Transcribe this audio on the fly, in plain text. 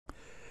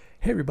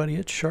Hey everybody,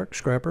 it's Shark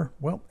Scrapper.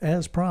 Well,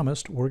 as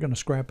promised, we're going to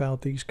scrap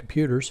out these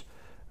computers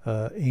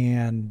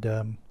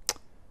and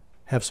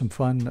have some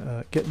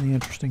fun getting the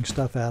interesting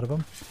stuff out of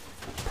them.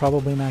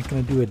 Probably not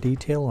going to do a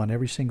detail on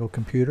every single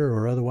computer,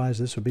 or otherwise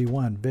this would be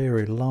one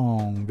very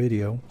long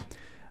video.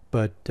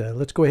 But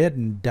let's go ahead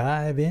and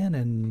dive in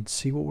and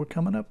see what we're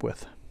coming up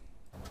with.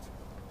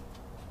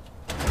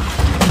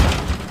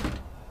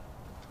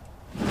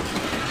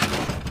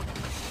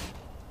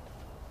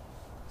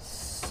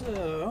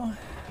 So,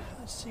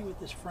 let's see what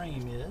this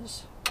frame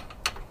is.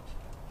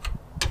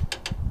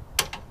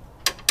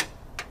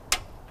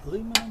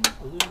 Aluminum,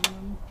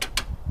 aluminum,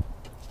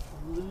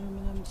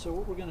 aluminum. So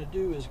what we're going to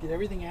do is get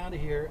everything out of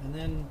here and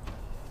then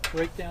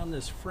break down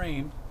this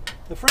frame.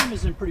 The frame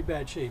is in pretty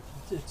bad shape.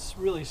 It's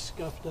really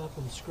scuffed up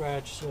and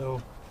scratched,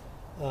 so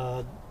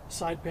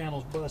side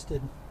panel's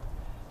busted.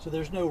 So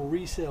there's no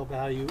resale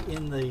value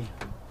in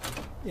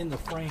the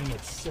frame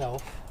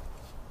itself.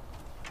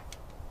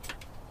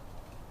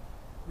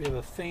 We have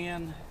a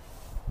fan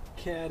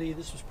caddy.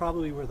 This was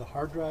probably where the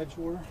hard drives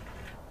were.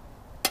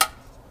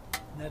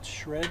 And that's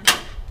shred.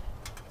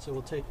 So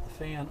we'll take the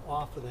fan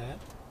off of that.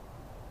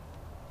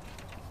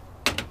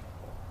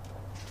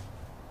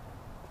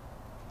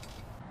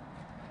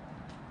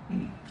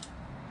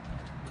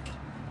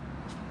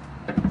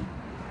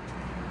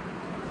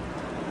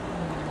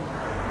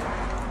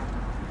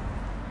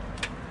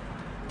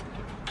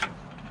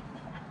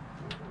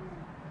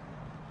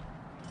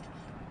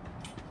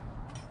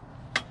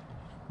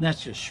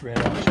 That's just shred.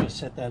 I'm just going to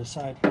set that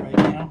aside for right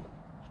now.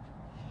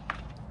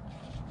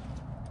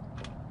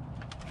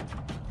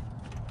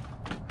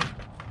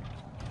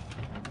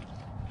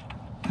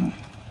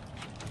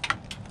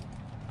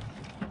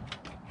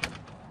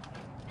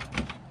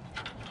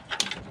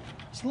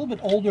 It's a little bit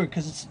older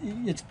because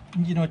it's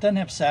you know, it doesn't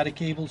have SATA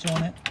cables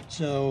on it,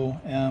 so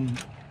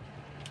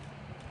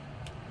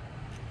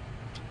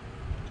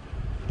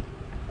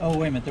oh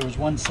wait a minute, there was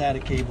one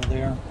SATA cable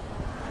there.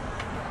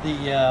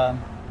 The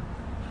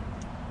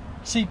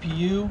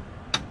CPU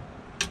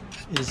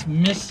is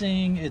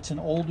missing. It's an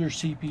older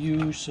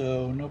CPU,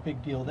 so no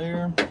big deal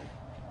there.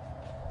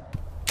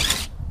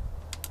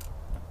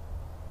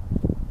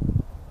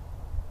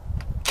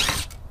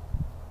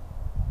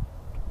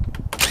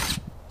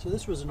 So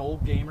this was an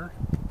old gamer.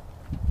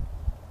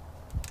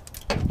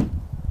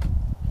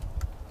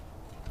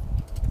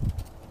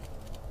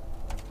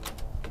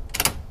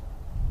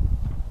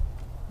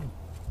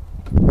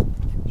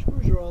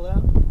 Screws are all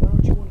out. Why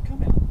don't you want to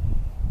come out?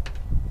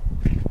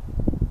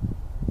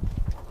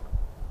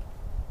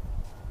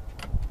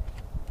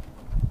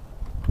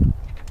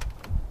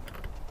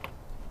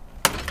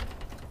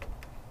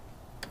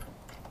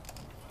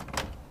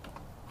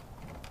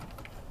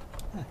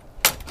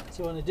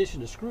 So in addition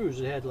to screws,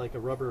 it had like a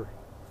rubber,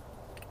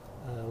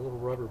 little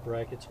rubber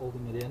brackets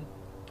holding it in.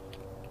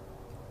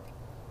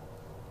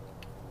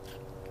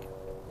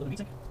 Little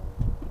heatsink.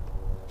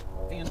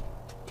 And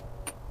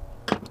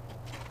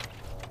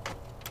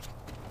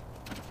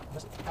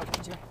power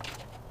connections here.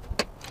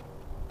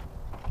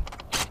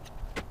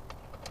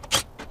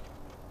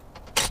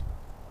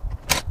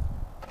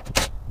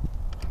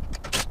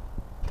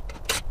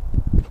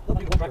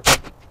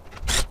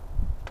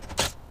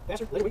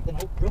 Faster, lighter weight than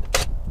the old drill.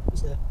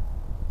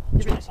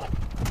 It's really nice.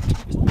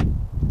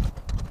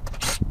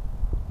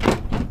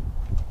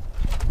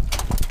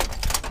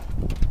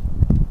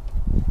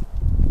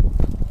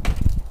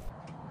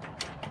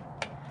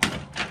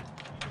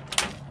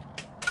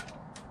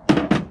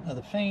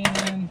 Another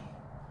fan.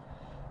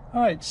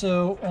 Alright,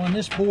 so on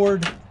this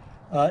board,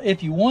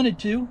 if you wanted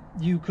to,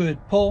 you could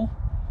pull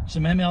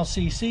some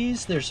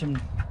MLCCs. There's some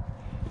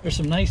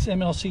nice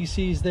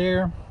MLCCs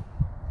there.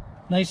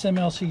 Nice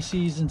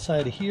MLCCs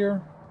inside of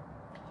here.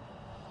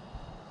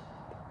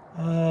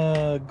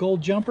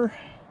 Gold jumper,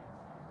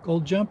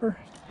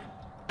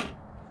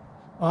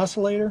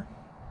 oscillator.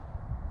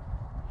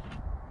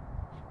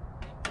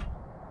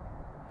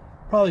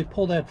 Probably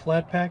pull that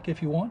flat pack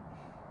if you want.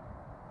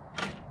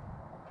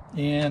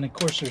 And of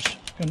course there's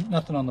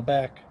nothing on the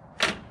back.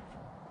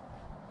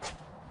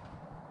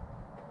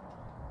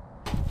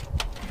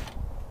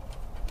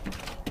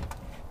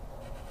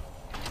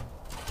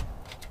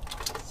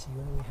 Let's see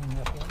where we hang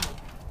that one.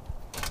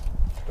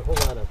 A whole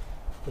lot of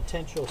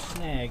potential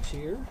snags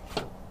here.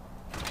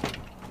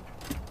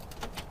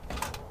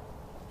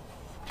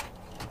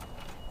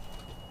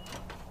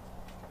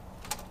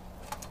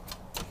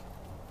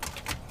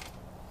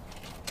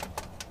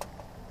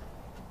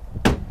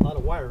 A lot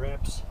of wire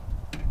wraps.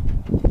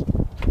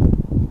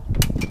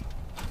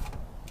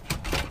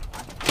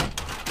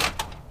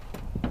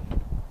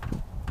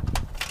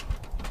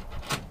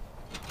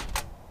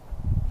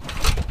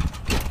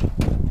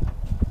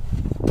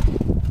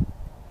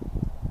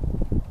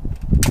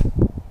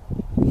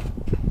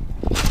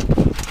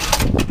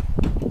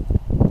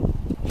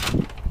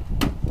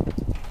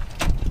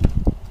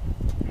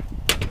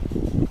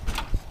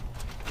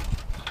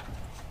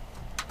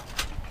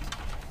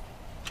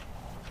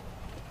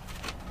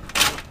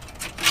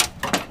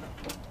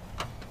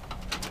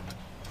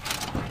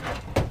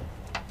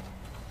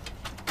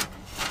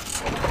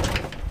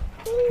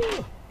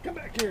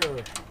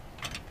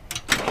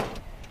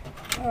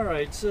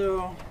 Alright,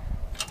 so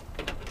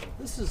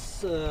this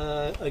is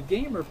a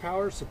gamer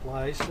power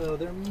supply, so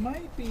there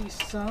might be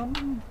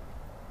some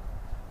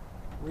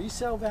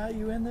resale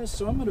value in this.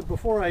 So I'm going to,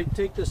 before I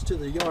take this to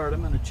the yard, I'm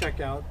going to check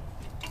out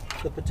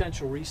the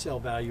potential resale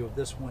value of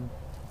this one.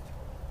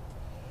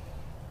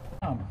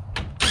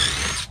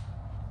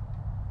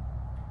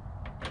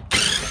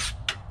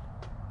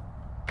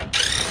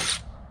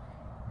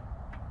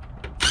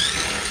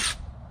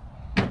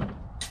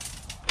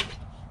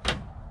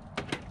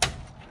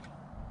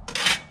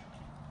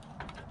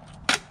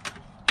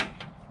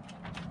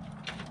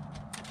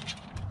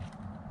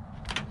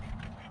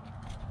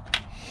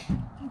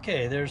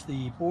 Okay, there's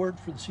the board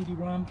for the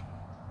CD-ROM,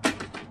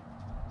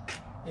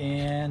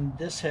 and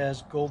this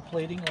has gold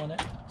plating on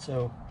it,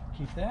 so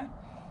keep that.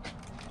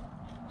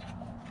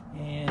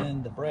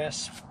 And the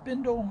brass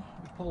spindle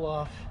we pull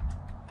off.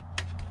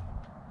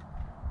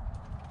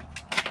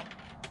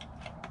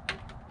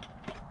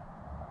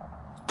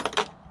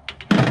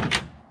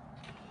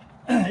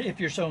 If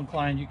you're so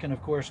inclined, you can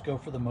of course go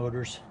for the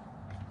motors.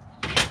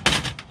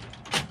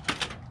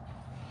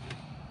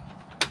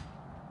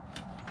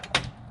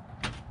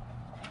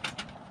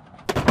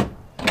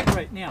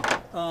 Right now,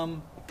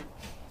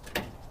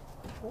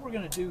 what we're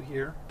going to do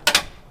here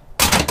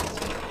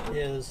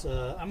is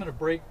I'm going to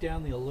break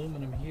down the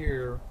aluminum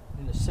here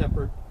in a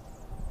separate,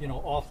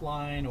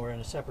 offline or in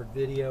a separate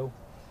video.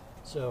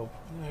 So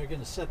we're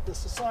going to set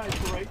this aside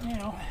for right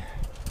now.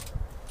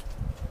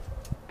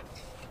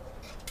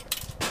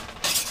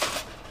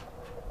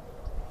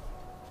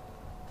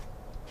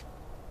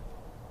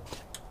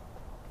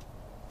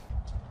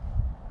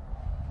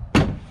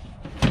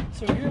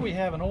 So here we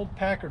have an old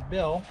Packard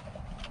Bell.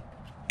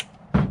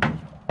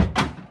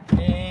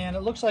 And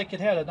it looks like it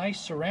had a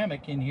nice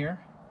ceramic in here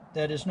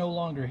that is no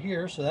longer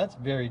here, so that's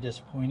very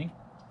disappointing.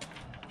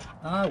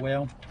 Ah,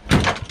 well,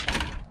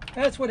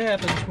 that's what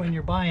happens when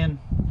you're buying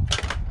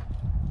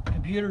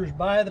computers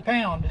by the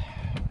pound.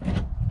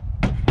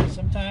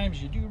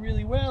 Sometimes you do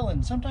really well,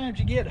 and sometimes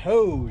you get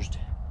hosed.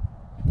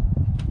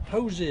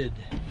 Hosed. In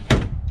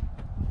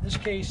this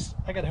case,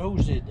 I got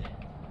hosed.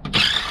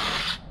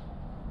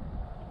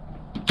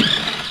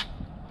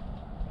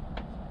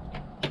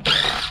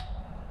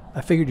 I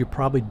figured you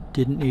probably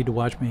didn't need to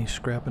watch me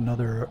scrap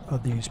another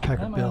of these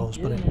Packard Bells,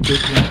 but I did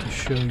want to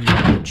show you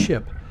the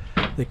chip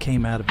that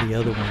came out of the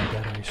other one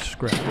that I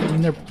scrapped. I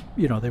mean, they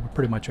were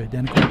pretty much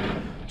identical.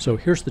 So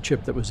here's the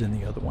chip that was in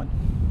the other one.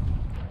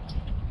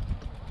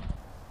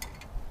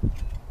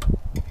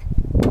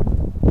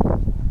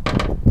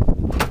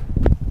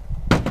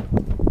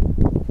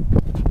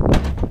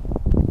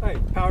 All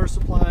right, power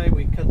supply.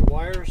 We cut the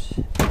wires.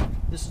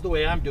 This is the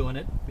way I'm doing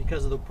it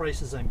because of the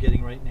prices I'm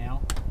getting right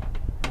now.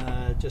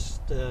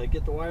 Just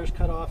get the wires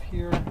cut off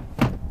here.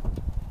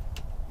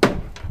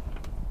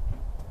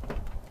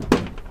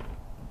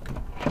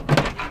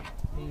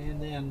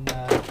 And then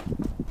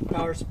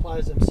power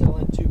supplies I'm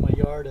selling to my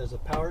yard as a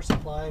power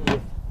supply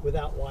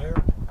without wire.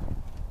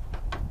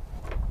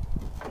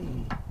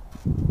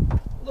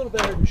 A little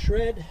better than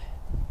shred.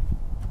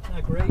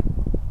 Not great.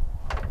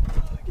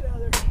 Get out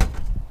of there.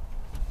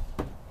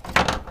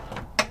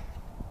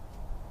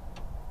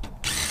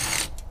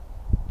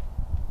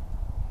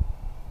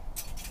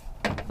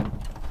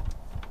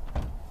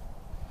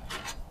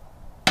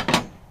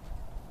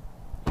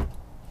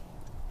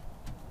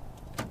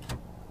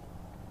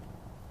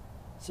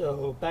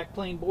 So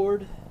backplane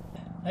board,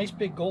 nice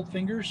big gold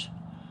fingers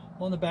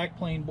on the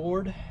backplane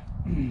board.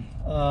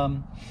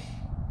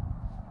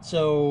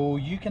 So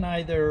you can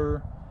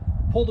either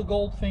pull the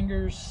gold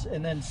fingers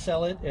and then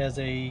sell it as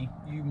you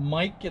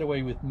might get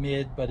away with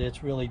mid, but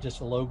it's really just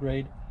a low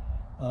grade.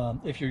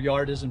 If your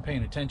yard isn't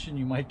paying attention,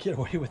 you might get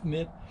away with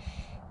mid.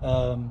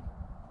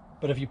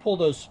 But if you pull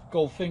those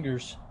gold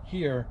fingers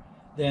here,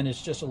 then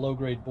it's just a low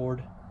grade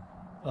board.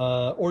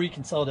 Or you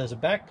can sell it as a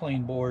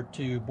backplane board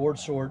to board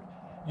sort.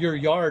 Your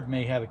yard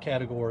may have a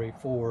category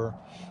for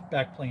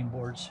backplane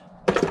boards.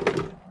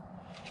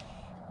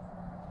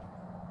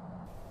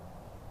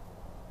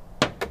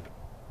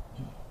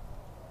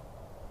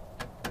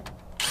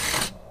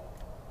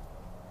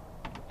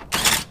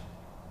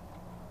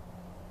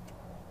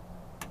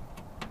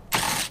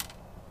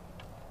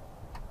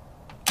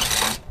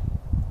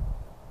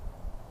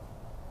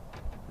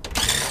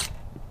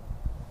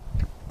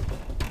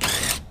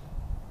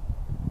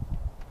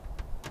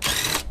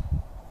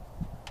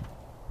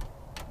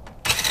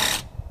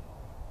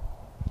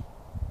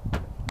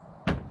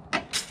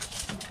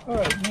 All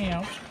right,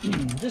 now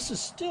this is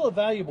still a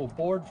valuable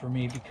board for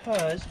me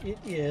because it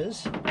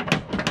is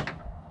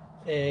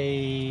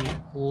a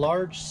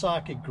large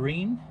socket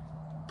green.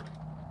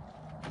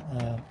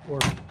 Or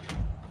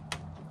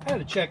I had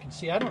to check and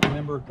see. I don't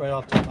remember right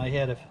off the top of my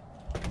head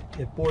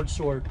if board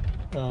sort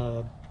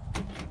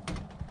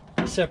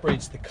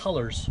separates the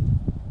colors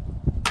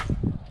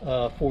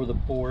for the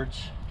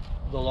boards,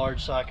 the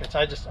large sockets.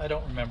 I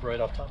don't remember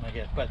right off the top of my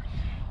head. But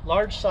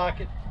large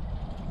socket,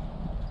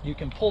 you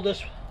can pull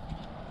this.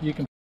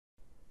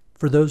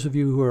 For those of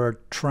you who are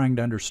trying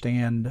to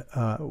understand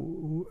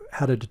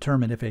how to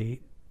determine if a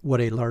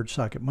what a large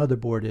socket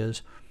motherboard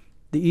is,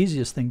 the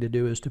easiest thing to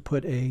do is to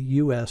put a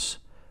US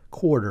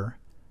quarter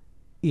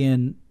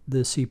in the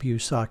CPU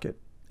socket.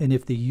 And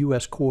if the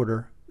US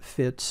quarter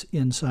fits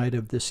inside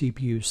of the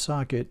CPU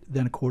socket,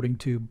 then according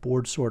to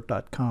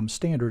boardsort.com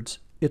standards,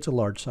 it's a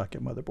large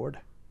socket motherboard.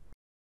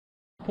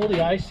 Pull the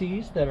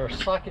ICs that are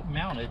socket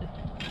mounted.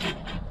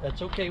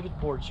 That's okay with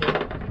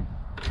BoardSort.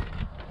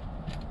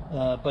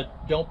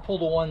 But don't pull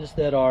the ones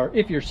that are,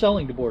 if you're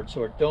selling to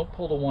BoardSort, don't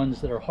pull the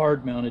ones that are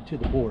hard mounted to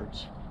the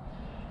boards.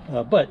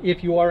 But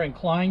if you are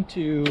inclined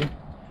to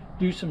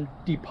do some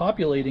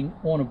depopulating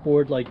on a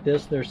board like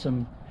this, there's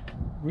some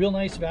real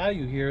nice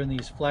value here in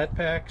these flat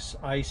packs,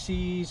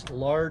 ICs,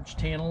 large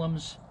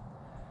tantalums.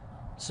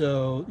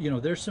 So, you know,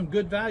 there's some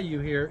good value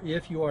here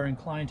if you are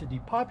inclined to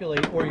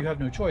depopulate, or you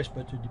have no choice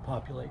but to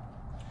depopulate.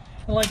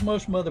 And like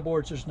most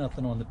motherboards, there's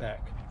nothing on the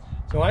back.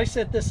 So I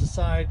set this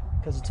aside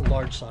because it's a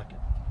large socket.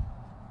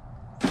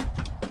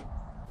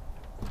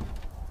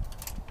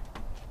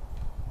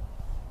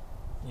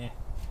 Yeah,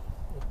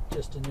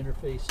 just an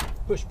interface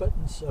push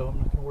button, so I'm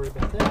not going to worry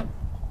about that.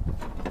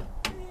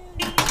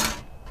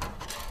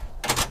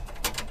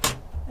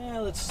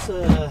 Now let's pull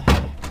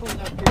it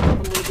up here,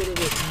 put a little bit of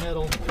this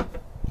metal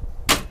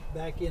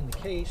back in the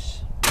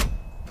case.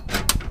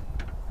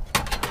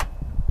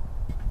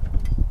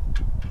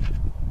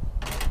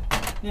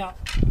 Now,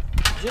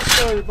 just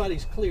so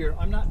everybody's clear,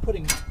 I'm not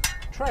putting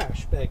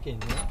trash back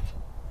in here.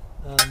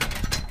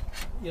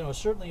 You know,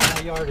 certainly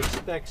my yard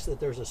expects that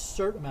there's a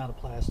certain amount of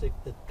plastic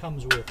that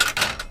comes with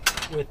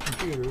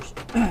computers,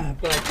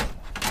 but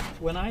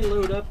when I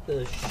load up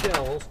the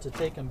shells to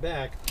take them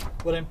back,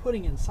 what I'm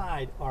putting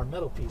inside are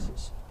metal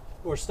pieces,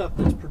 or stuff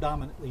that's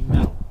predominantly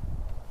metal.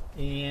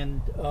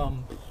 And I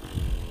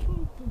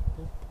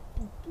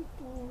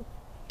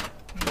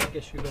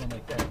guess you're going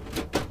like that.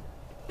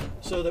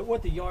 So that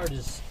what the yard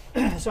is,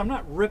 so I'm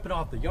not ripping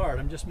off the yard,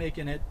 I'm just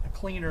making it a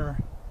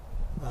cleaner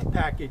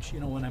package, you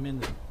know, when I'm in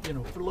the, you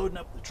know, for loading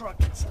up the truck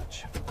and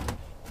such.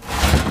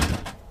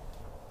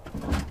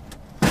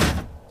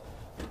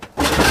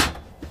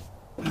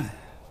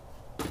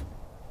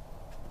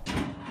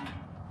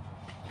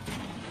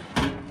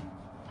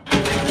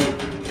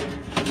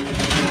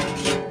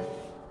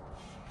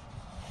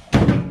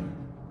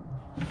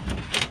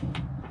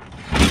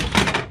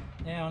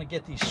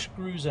 Get these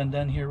screws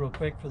undone here real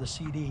quick for the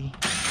CD.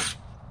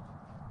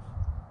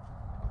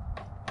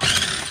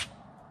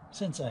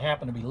 Since I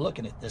happen to be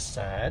looking at this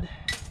side,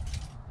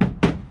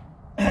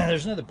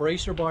 there's another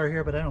bracer bar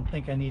here, but I don't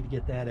think I need to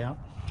get that out.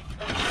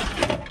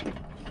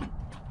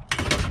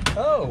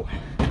 Oh,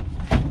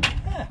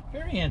 yeah,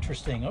 very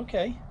interesting.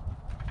 Okay.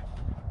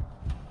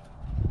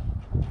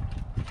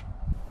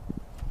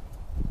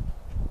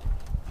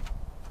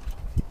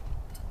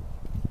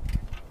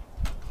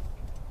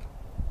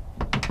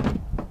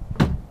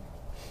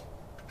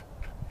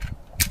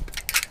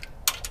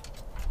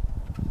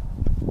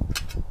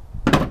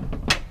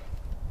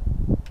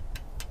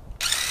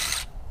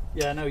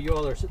 Yeah, I know you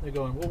all are sitting there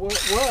going, well,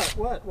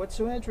 what's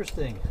so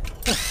interesting?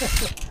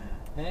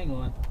 Hang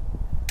on,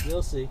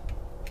 you'll see.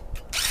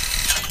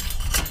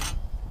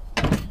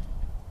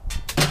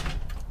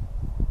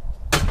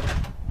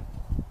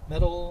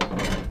 Metal.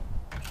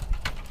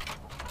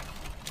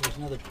 There's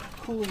another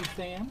cooling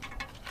fan.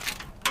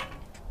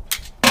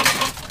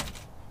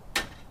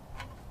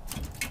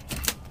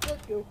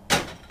 Let go.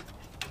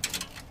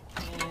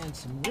 And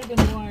some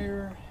ribbon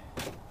wire.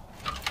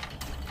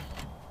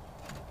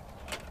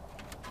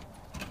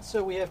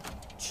 So we have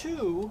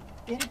two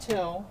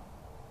Intel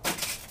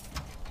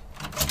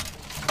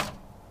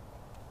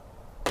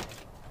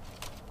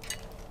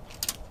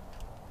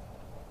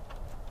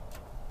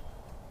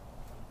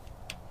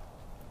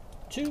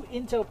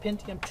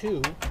Pentium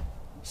II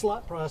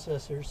slot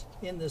processors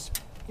in this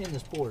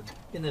board,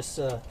 in this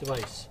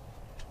device.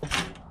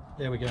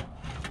 There we go.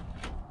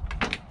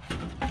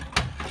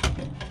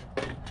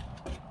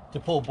 To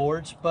pull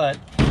boards, but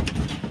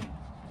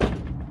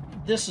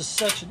this is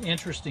such an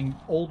interesting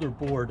older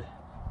board.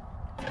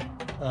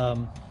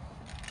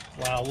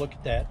 Wow, look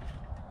at that.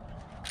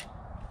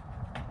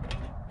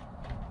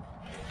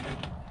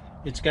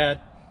 It's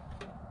got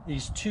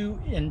these two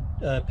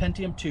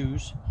Pentium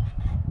IIs.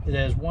 It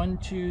has 1,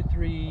 2,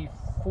 3,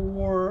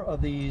 4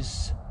 of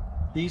these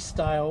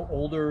style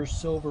older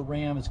silver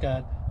RAM. It's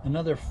got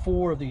another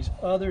 4 of these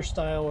other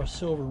style of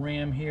silver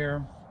RAM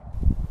here.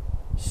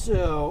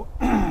 So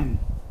I'm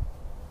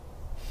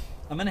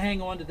going to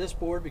hang on to this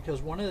board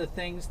because one of the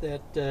things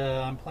that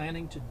I'm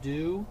planning to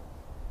do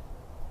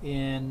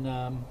in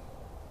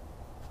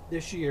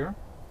this year,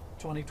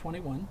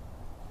 2021,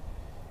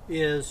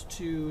 is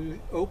to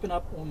open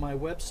up on my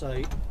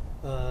website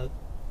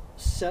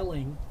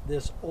selling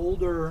this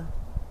older,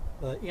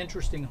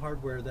 interesting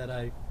hardware that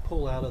I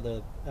pull out of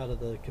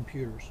the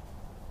computers.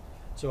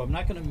 So I'm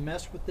not going to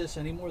mess with this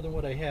any more than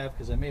what I have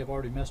because I may have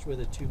already messed with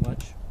it too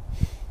much.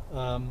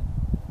 And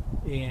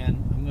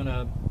I'm going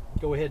to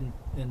go ahead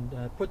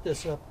and put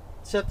this up,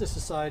 set this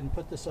aside and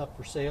put this up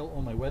for sale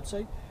on my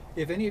website.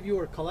 If any of you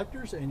are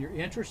collectors and you're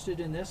interested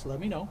in this, let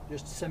me know.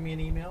 Just send me an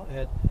email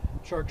at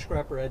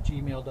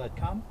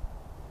sharkscrapper@gmail.com.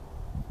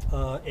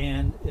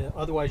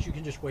 Otherwise, you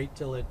can just wait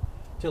till it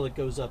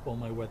goes up on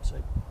my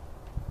website.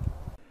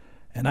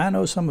 And I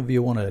know some of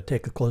you want to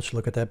take a closer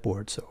look at that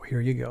board, so here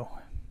you go.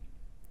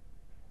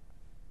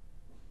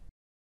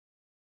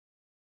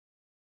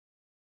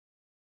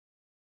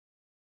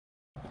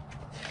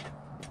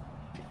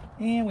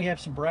 And we have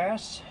some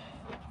brass.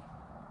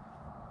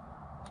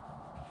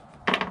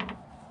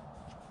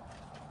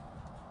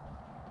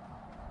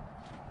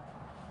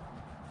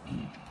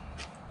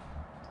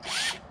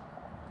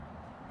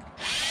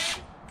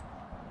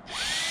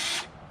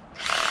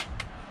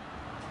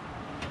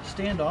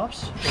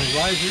 Standoffs or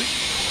risers.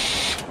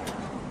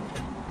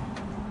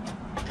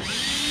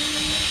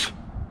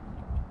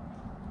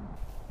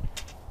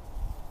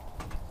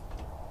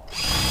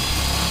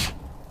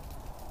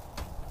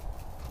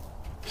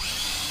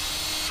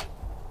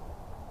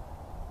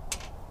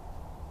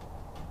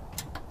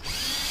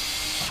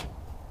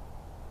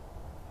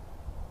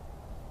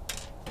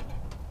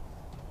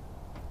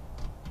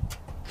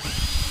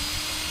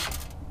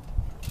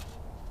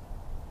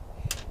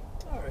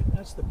 All right,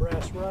 that's the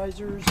brass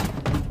risers.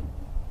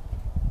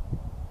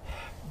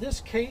 This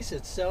case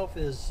itself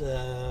is, see,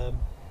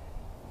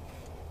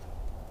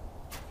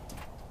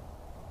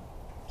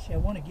 I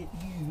want to get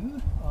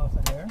you off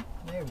of there.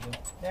 There we go.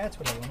 That's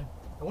what I wanted.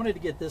 I wanted to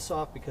get this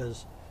off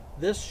because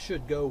this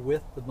should go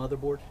with the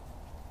motherboard.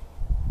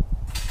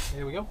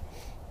 There we go.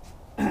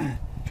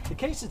 The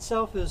case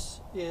itself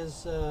is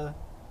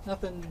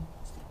nothing,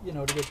 you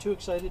know, to get too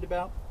excited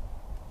about.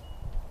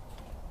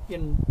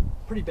 In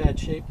pretty bad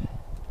shape.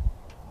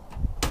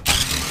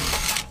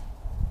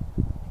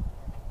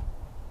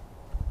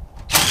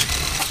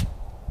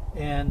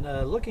 And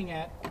looking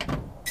at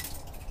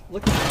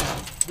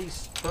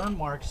these burn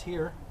marks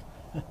here,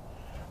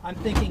 I'm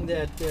thinking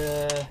that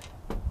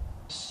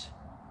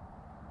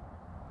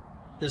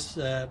this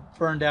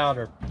burned out,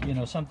 or you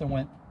know, something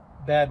went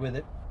bad with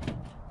it.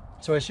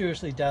 So I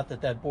seriously doubt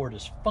that that board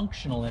is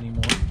functional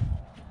anymore.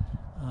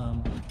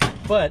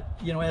 But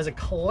you know, as a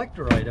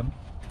collector item,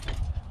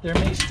 there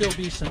may still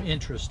be some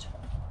interest.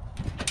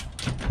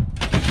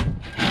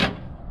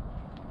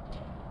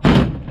 So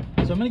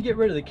I'm going to get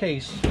rid of the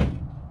case.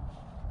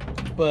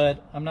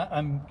 But I'm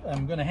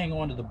going to hang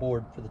on to the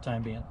board for the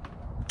time being.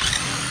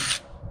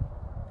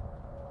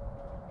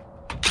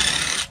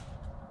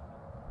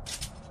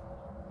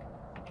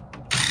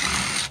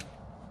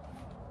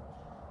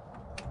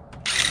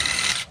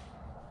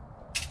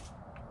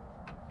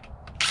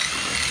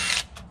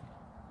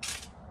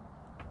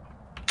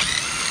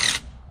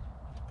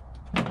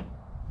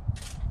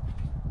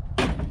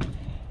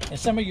 And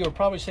some of you are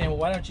probably saying, well,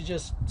 why don't you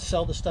just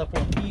sell the stuff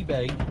on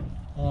eBay?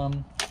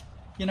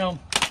 You know,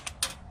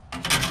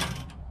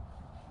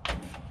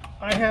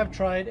 I have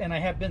tried and I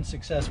have been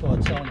successful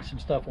at selling some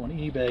stuff on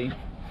eBay,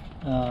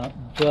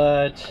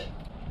 but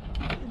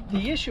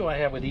the issue I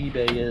have with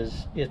eBay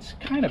is it's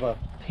kind of a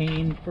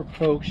pain for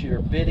folks.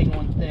 You're bidding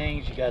on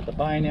things, you got the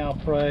buy now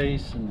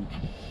price, and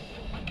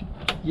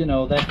you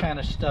know, that kind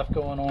of stuff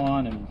going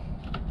on. And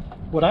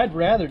what I'd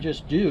rather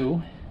just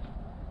do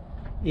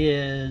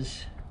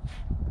is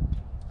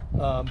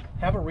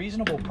have a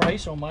reasonable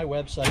price on my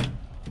website,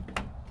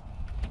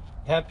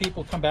 have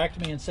people come back to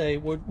me and say,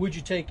 would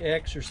you take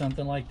X or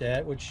something like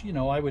that, which, you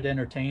know, I would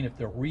entertain if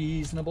they're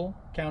reasonable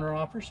counter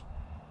offers.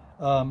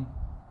 And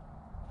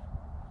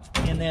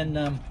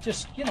then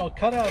just, you know,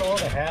 cut out all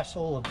the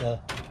hassle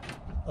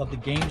of the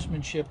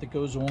gamesmanship that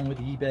goes on with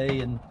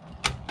eBay and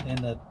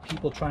the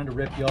people trying to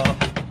rip you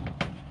off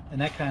and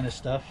that kind of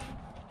stuff.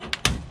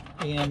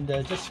 And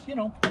just, you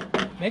know,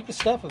 make the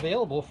stuff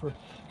available for,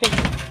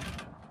 okay,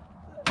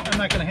 I'm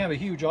not going to have a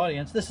huge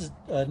audience. This is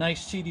a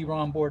nice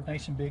CD-ROM board,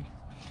 nice and big.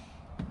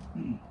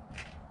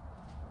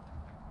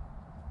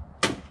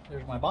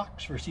 There's my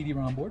box for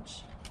CD-ROM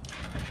boards,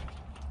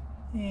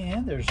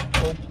 and there's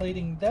gold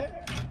plating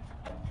there,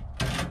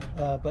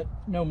 but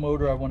no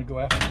motor I want to go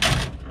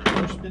after.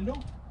 No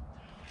spindle.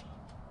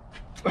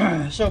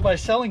 So by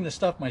selling the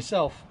stuff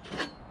myself,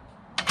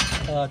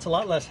 it's a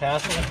lot less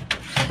hassle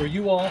for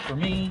you all, for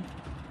me,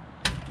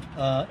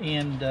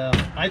 and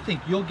I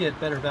think you'll get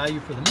better value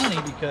for the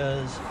money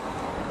because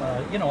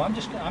you know, I'm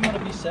going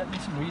to be setting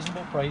some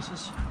reasonable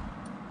prices.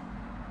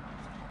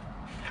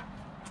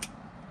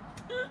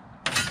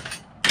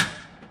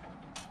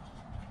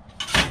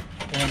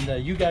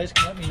 And you guys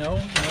can let me know,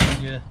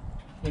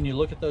 when you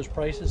look at those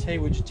prices, hey,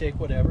 would you take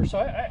whatever? So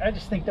I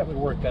just think that would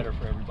work better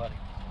for everybody.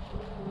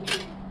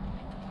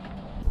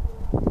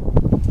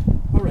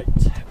 All right.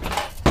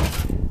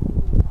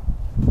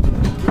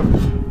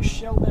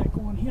 Shell back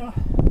on here.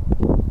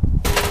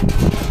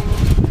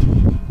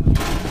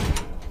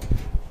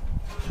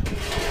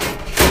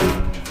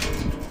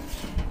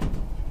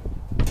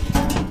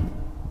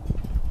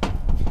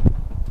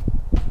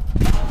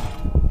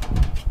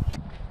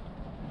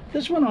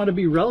 This one ought to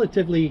be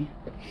relatively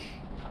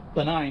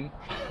benign.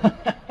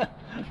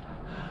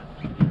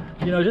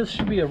 You know, this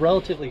should be a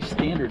relatively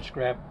standard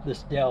scrap,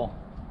 this Dell.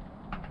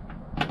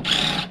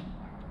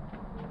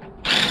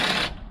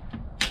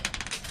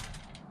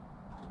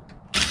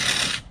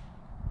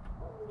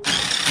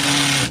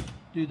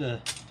 do the,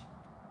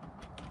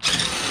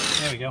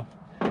 there we go.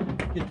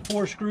 Get the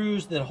 4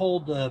 screws that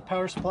hold the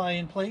power supply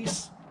in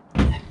place.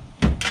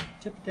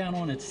 Tip it down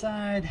on its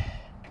side.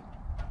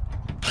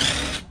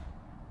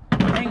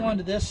 Hang on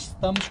to this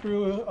thumb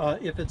screw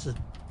if it's a,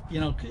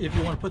 if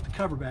you want to put the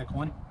cover back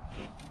on.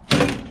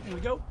 There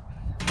we go.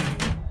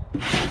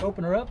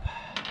 Open her up.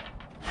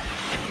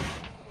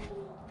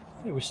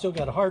 Okay, we still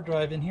got a hard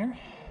drive in here.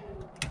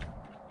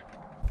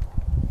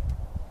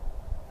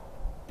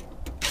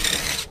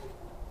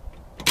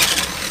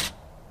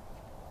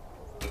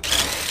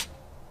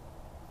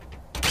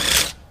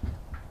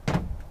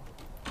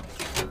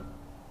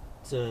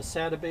 It's a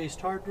SATA-based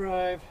hard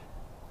drive.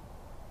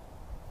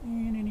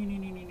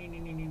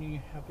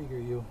 How big are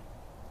you?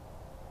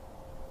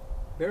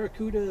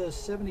 Barracuda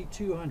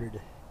 7200.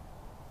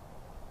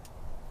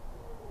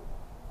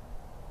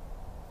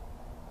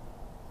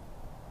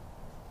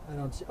 I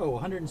don't see. Oh,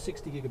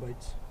 160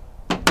 gigabytes.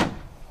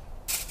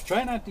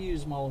 Try not to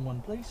use them all in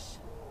one place.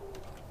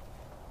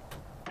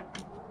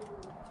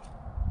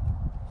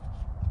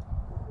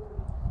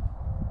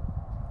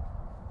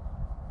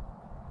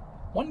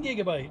 One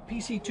gigabyte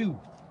PC2.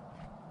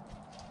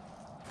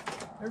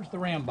 There's the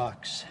RAM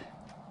box.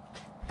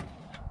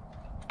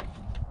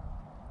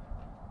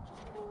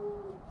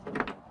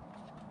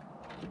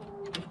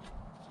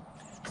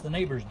 It's the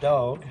neighbor's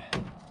dog.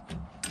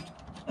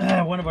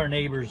 One of our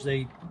neighbors,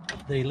 they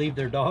leave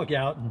their dog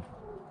out and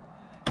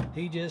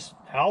he just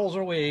howls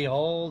away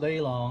all day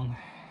long.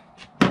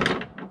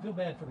 I feel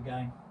bad for the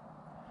guy.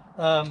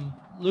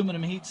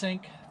 Aluminum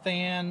heatsink,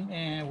 fan,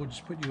 and we'll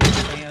just put you in the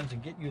fans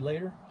and get you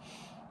later.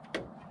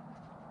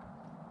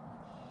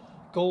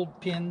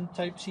 Gold pin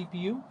type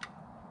CPU.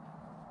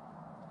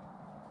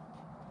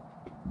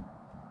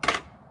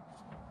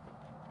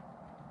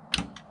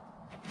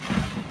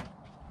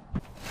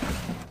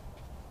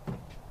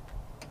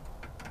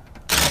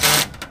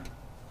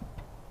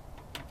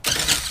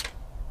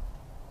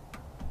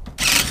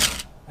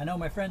 I know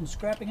my friend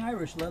Scrapping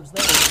Irish loves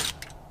those.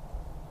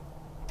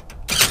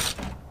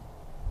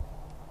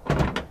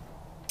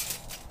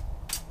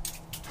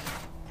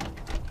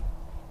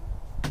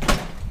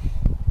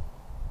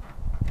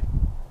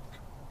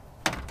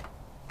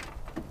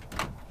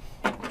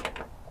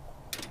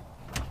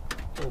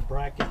 Little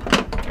bracket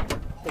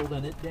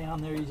holding it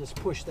down there. You just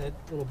push that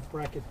little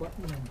bracket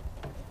button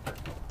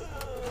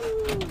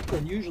and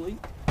then usually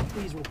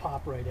these will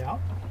pop right out.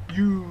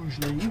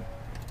 Usually.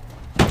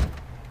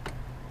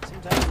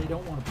 Sometimes they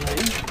don't want to play.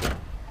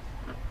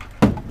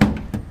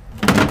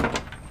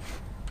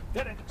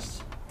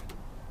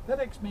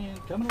 FedEx man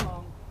coming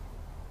along.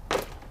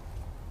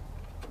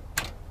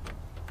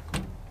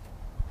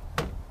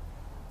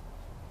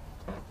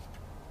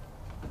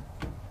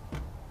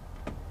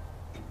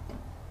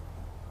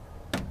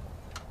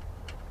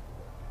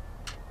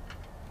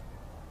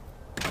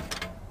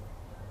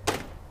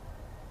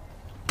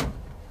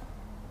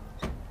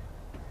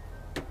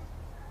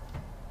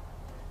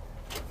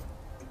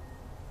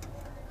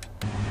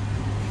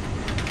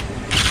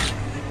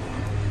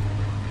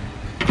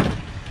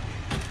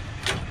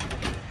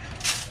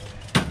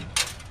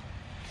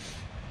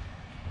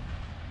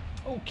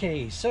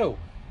 Okay, so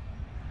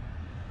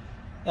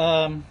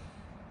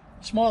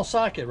small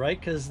socket, right?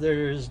 Because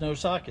there's no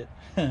socket.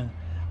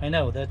 I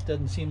know that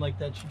doesn't seem like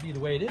that should be the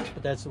way it is,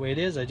 but that's the way it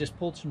is. I just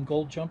pulled some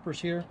gold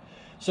jumpers here.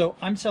 So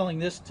I'm selling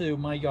this to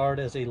my yard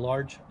as a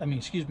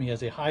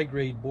as a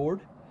high-grade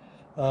board.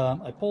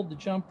 I pulled the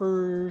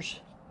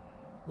jumpers.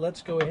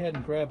 Let's go ahead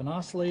and grab an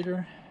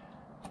oscillator.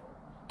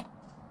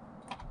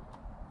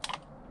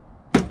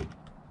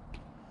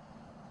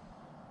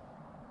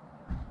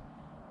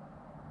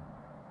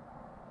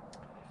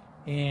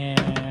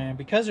 And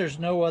because there's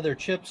no other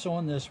chips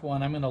on this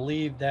one, I'm going to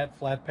leave that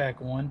flat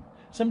pack on.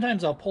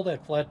 Sometimes I'll pull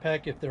that flat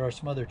pack if there are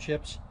some other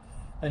chips.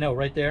 I know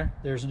right there,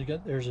 there's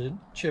a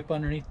chip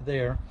underneath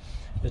there.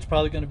 It's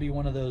probably going to be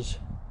one of those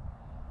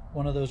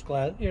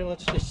glass. Here,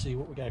 let's just see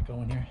what we got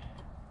going here.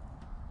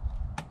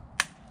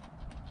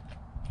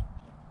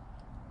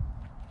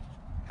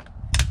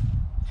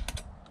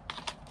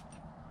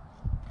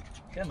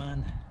 Come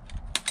on.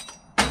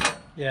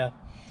 Yeah.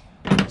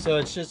 So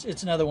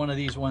it's another one of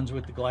these ones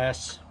with the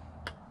glass.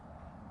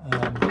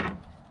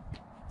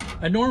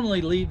 I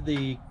normally leave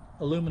the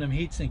aluminum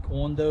heatsink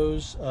on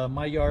those.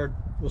 My yard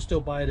will still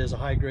buy it as a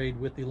high grade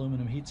with the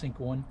aluminum heatsink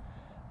on.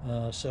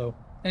 So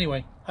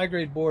anyway, high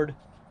grade board,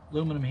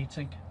 aluminum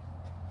heatsink.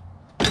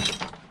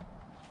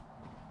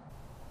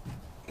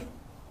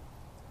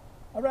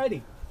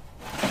 Alrighty.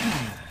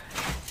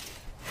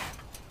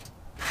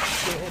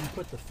 Go ahead and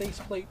put the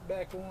faceplate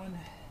back on.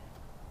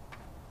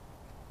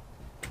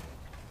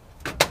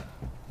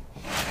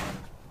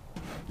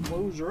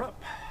 Close her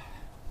up.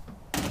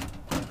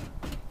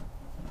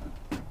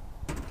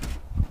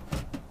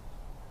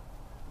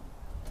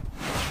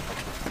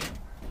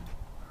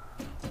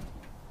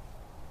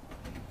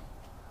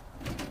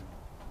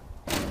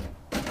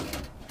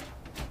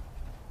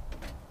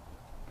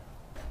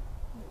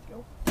 There we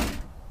go.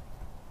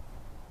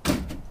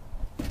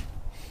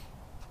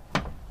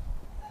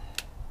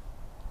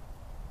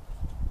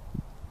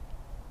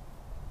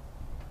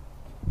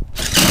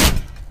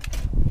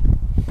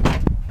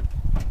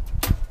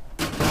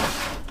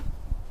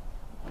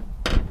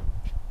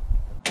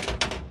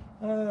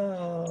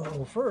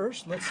 Well,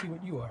 first, let's see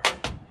what you are.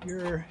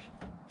 You're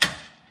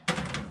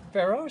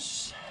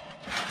Pharos.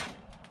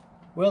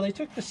 Well, they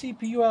took the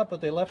CPU out,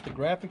 but they left the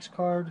graphics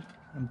card.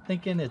 I'm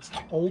thinking it's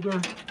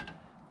older,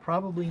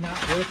 probably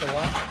not worth a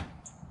lot.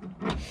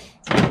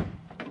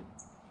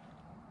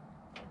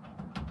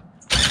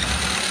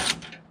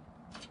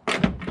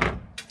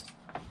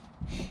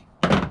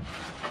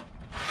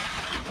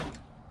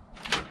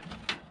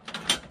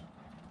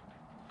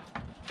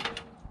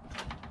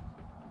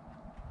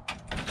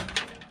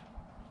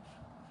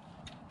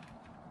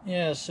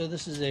 Yeah, so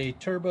this is a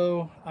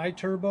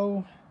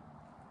iTurbo,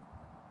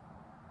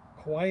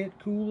 quiet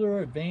cooler,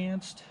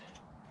 advanced,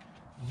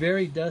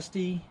 very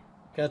dusty,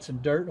 got some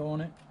dirt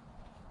on it.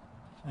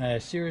 I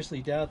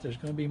seriously doubt there's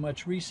going to be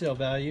much resale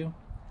value,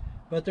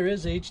 but there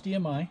is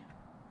HDMI.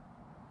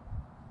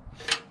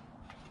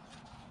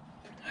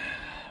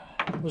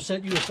 We'll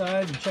set you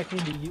aside and check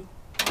into you.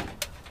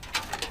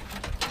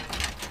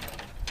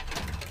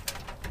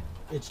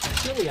 It's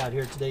chilly out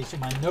here today, so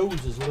my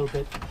nose is a little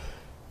bit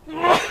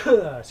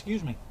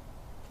excuse me.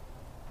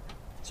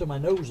 So my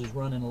nose is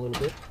running a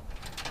little bit.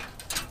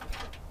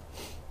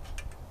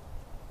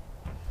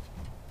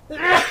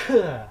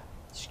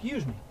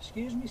 Excuse me.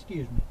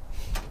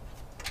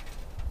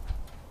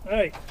 All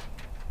right.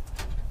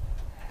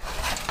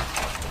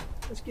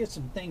 Let's get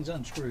some things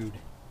unscrewed.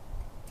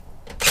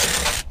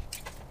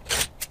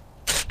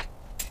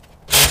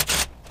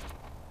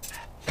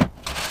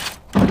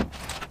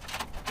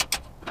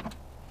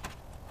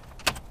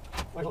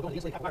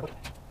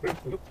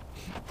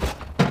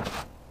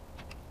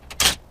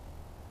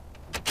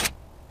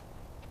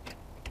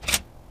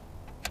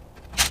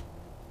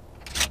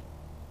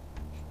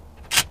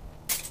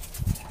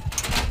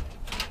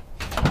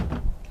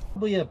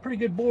 Probably a pretty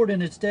good board in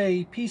its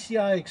day,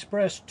 PCI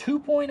Express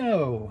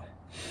 2.0.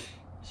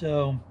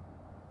 So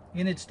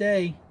in its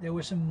day there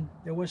was some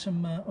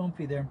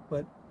oomphy there,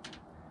 but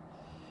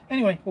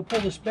anyway, we'll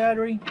pull this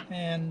battery,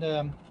 and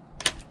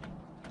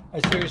I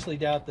seriously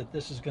doubt that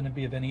this is going to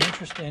be of any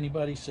interest to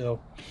anybody, so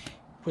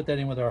put that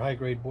in with our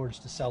high-grade boards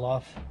to sell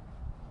off.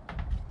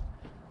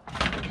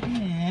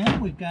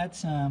 And we've got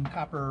some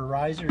copper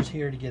risers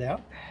here to get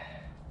out.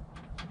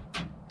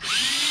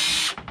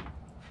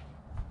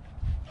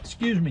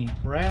 Excuse me,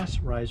 brass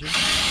risers.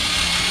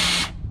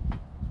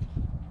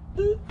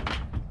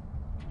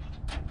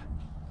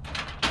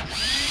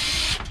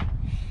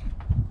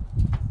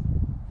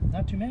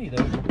 Not too many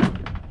though.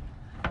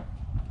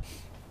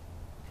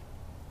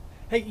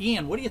 Hey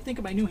Ian, what do you think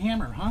of my new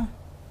hammer, huh?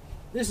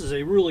 This is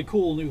a really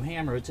cool new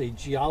hammer. It's a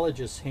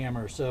geologist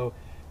hammer, so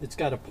it's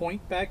got a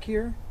point back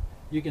here.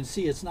 You can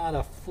see it's not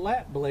a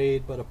flat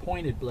blade, but a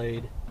pointed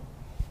blade.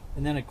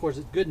 And then of course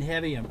it's good and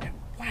heavy, and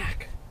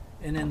whack.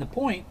 And then the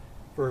point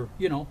for,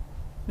 you know,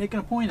 making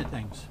a point of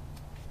things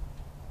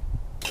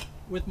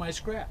with my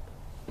scrap.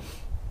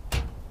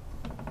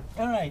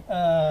 All right,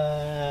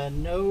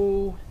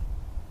 no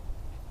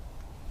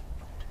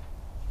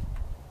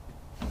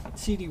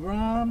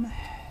CD-ROM.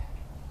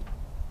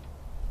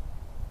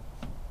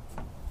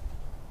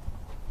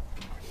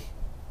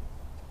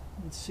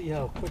 Let's see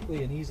how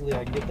quickly and easily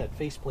I can get that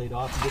faceplate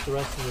off and get the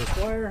rest of this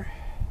wire.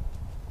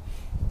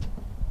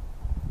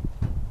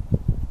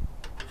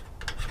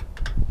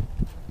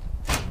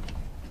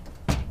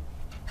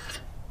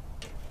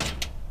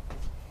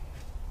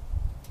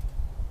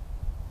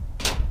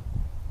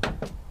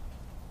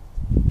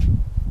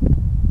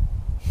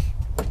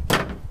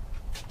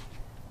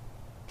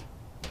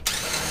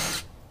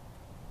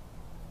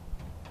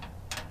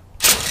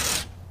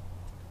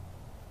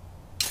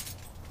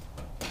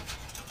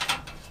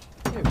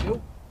 There we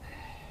go.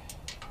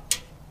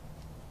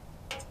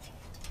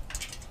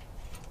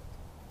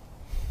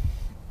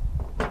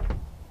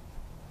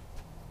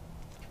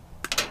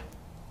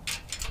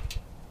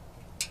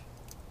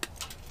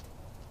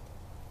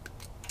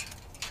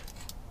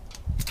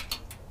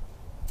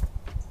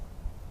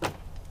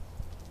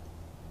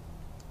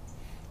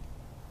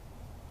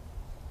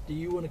 Do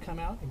you want to come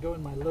out and go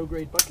in my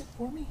low-grade bucket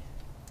for me?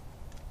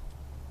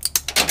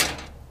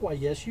 Why,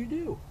 yes you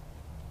do.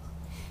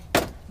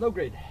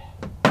 Low-grade.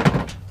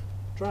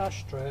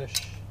 Trash.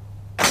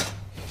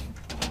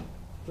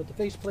 Put the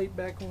faceplate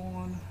back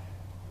on.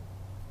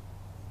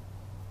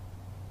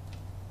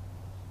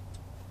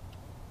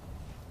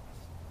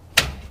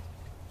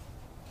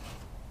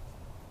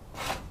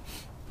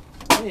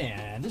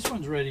 And this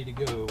one's ready to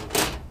go.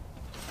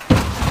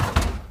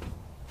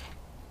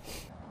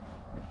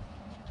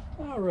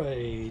 All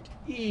right,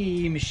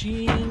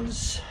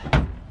 machines.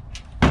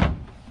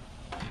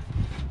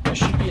 This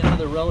should be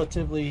another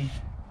relatively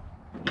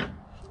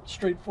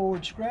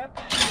straightforward scrap.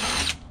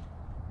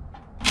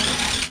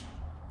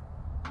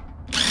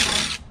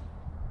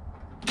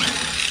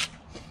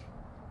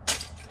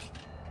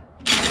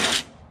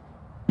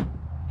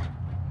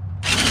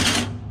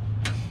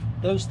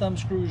 Those thumb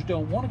screws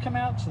don't want to come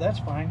out, so that's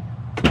fine.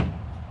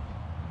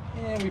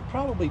 And we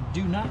probably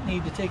do not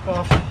need to take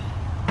off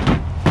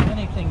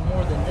anything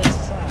more than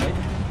this side.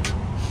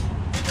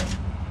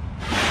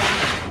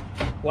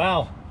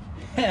 Wow.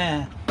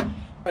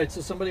 Alright,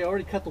 so somebody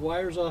already cut the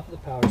wires off of the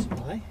power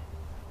supply.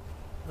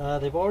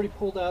 They've already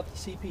pulled out the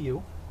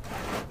CPU.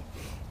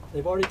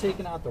 They've already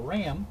taken out the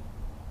RAM.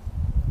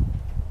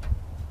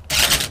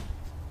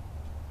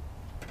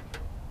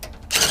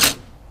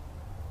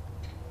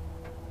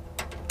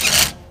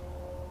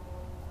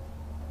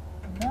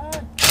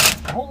 Not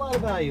a whole lot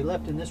of value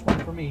left in this one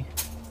for me.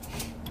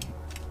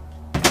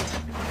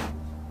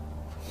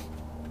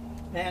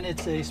 And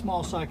it's a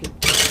small socket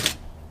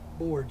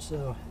board,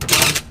 so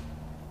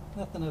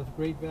nothing of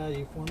great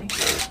value for me.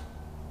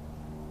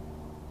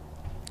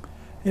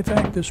 In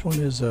fact, this one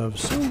is of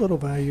so little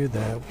value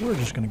that we're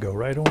just going to go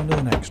right on to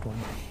the next one.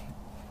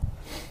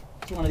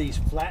 It's one of these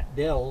flat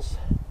Dells.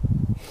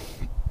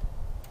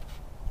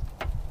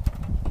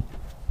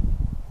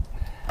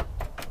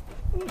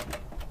 Ooh,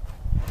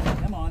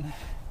 come on.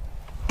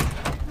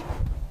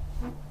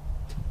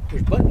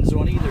 There's buttons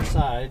on either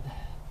side.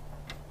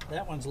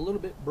 That one's a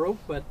little bit broke,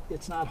 but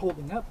it's not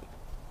holding up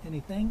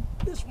anything.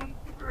 This one,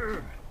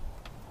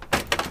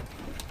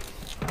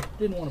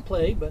 didn't want to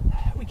play, but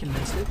we can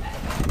miss it.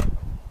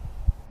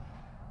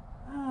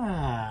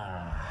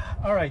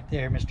 All right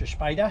there, Mr.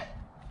 Spider.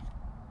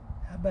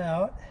 How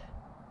about,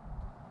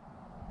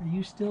 are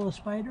you still a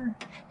spider?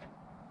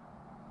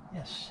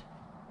 Yes.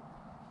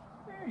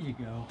 There you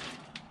go.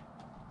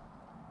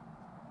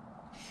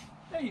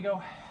 There you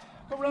go.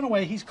 Go run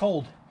away. He's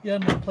cold. He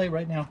doesn't want to play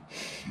right now.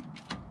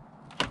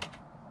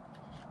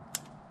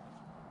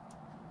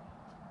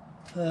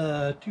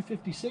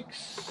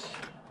 256.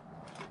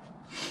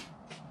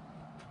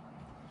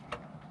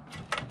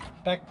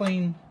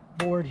 Backplane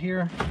board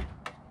here.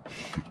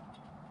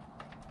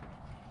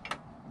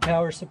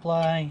 Power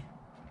supply.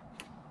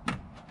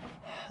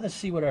 Let's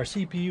see what our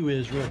CPU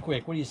is real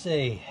quick. What do you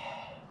say?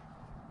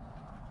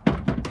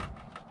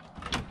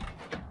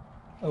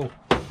 Oh,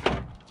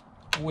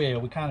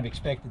 well, we kind of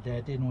expected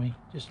that, didn't we?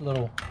 Just a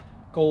little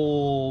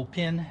gold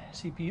pin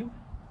CPU.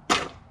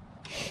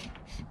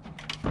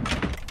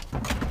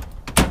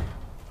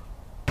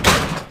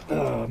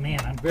 Oh man,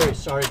 I'm very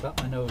sorry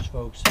about my nose,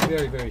 folks.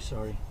 Very, very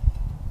sorry.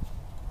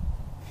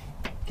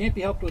 Can't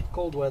be helped with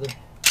cold weather.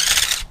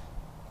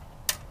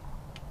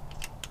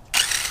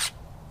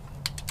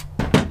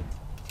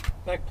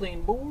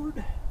 Backplane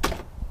board,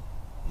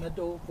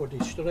 metal for the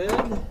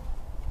thread.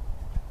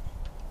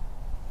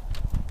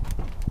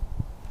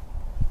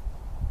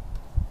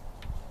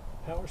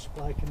 Power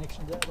supply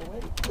connections out of the way.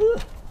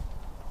 Ugh.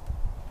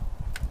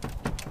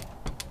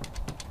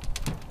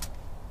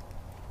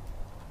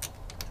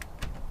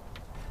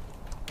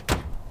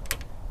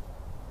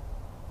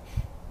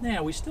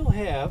 Now we still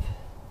have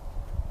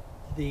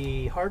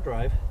the hard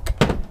drive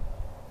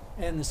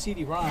and the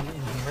CD-ROM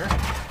in here,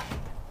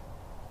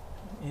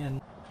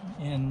 and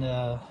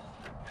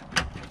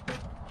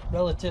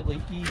relatively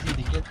easy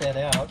to get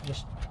that out.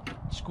 Just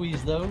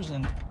squeeze those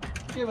and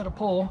give it a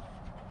pull.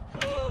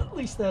 At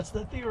least that's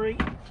the theory.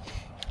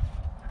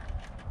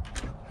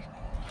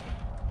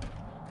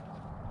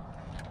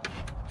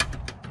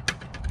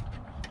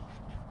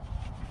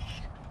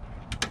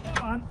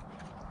 Come on.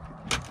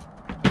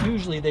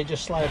 Usually they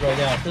just slide right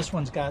out. This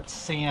one's got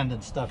sand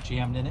and stuff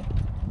jammed in it.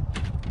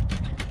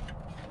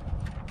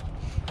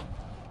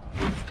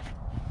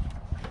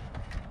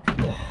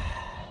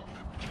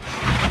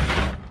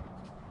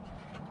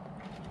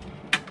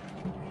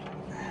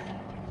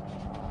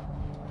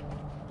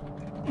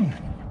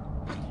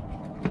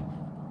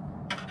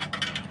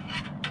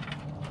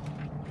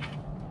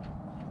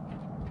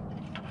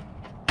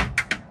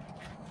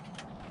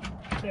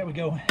 There we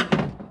go.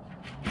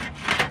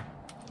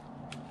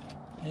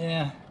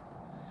 Yeah.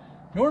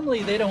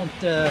 Normally they don't.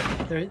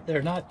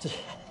 They're not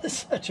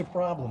such a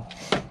problem.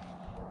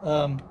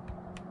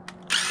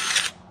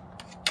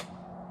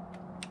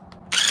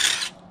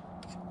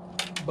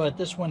 But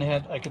this one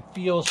had. I could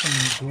feel some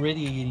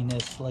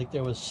grittiness, like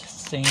there was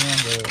sand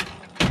or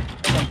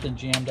something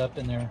jammed up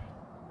in there.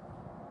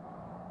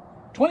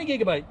 20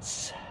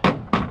 gigabytes.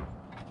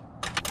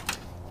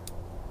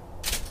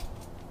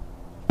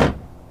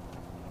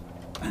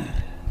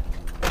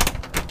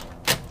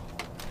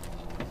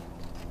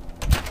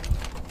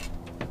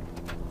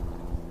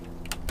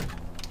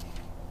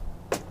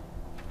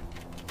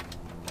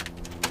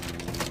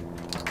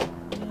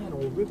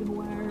 Ribbon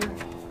wire.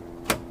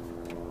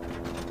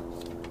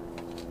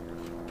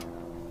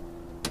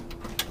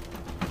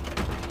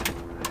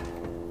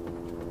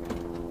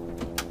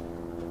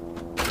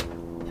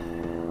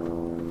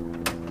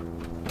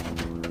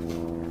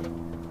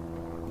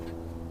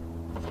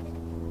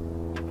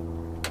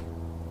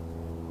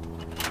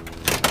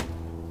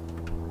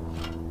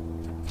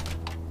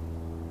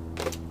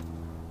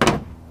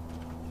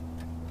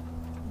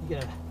 You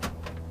gotta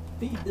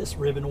feed this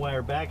ribbon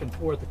wire back and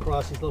forth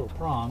across these little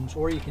prongs,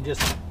 or you can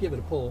just give it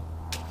a pull.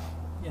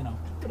 You know,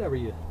 whatever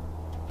you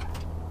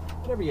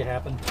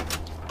happen.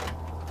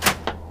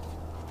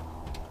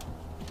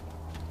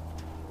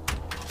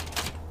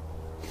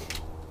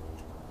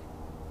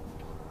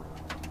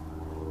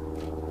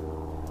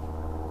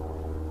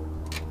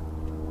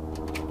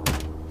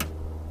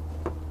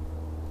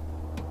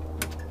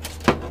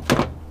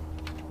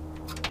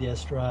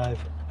 disk drive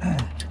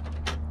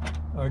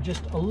are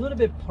just a little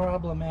bit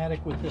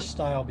problematic with this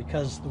style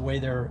because the way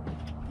they're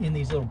in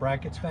these little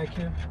brackets back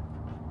here.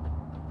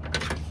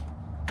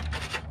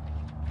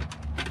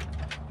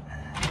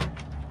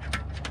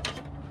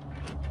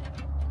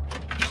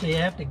 So you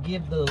have to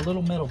give the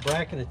little metal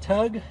bracket a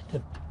tug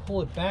to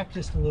pull it back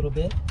just a little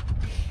bit,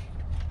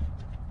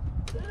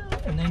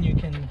 and then you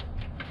can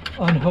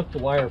unhook the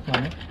wire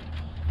from it.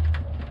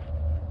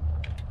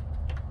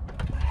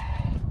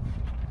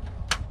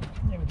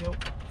 There we go.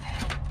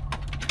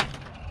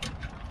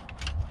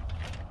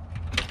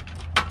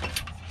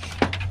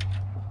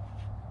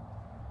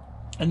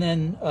 And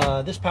then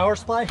this power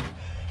supply.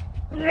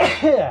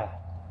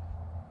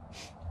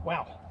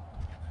 Wow.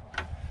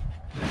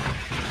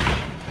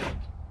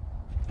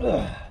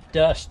 Ugh,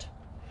 dust.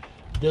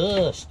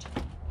 There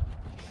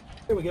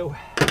we go.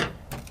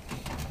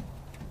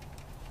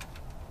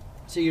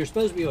 So you're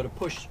supposed to be able to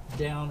push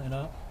down and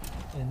up,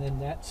 and then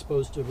that's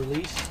supposed to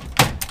release.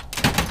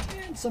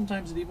 And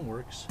sometimes it even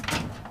works.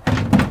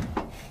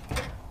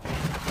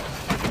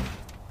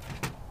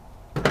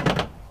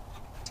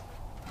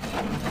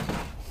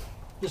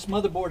 This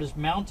motherboard is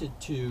mounted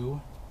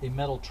to a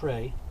metal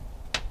tray.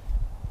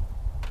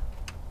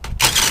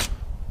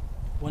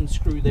 One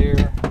screw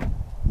there.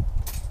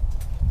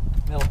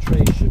 Metal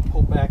tray should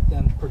pull back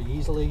then pretty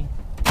easily.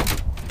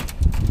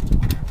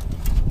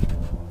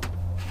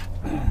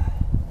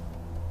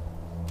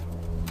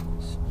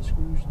 Some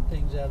screws and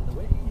things out of the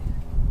way.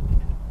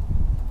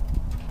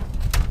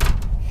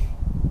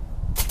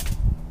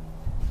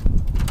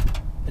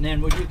 And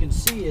then what you can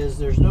see is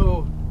there's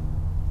no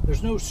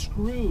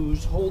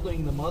screws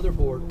holding the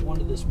motherboard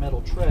onto this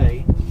metal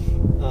tray.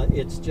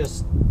 It's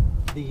just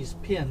these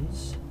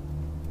pins,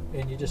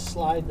 and you just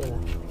slide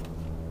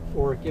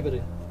or give it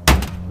a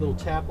little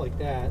tap like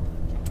that,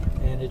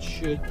 and it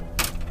should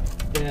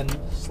then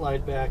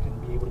slide back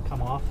and be able to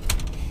come off.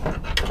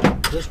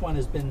 This one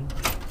has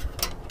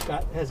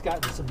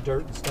gotten some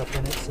dirt and stuff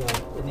in it, so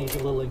it needs a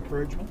little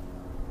encouragement.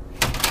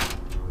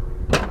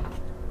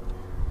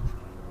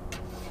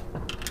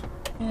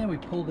 And we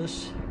pull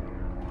this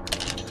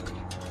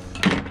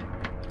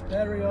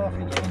battery off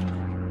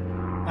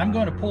again. I'm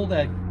going to pull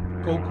that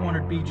gold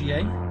cornered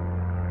BGA.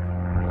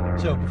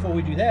 So before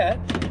we do that,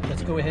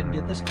 let's go ahead and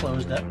get this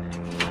closed up.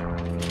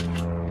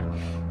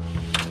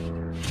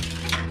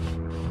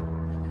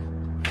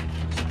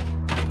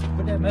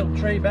 Put that metal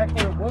tray back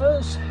where it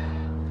was.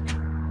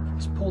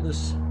 Let's pull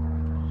this.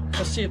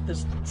 Let's see if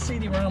this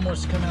CD-ROM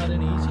wants to come out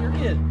any easier.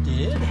 It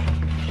did.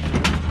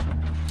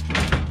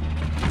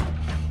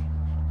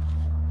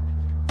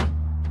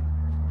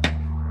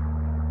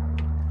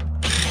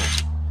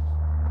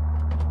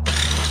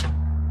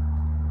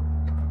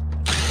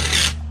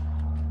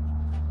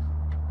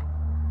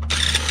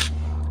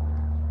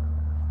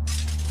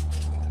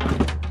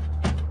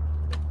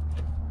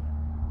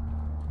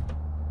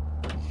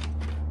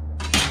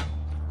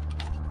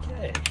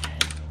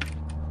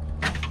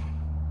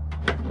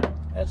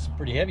 That's some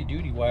pretty heavy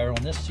duty wire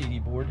on this CD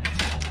board.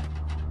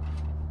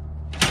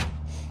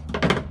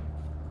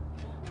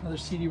 Another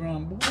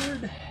CD-ROM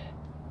board.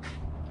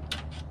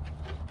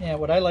 Yeah,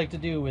 what I like to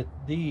do with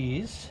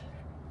these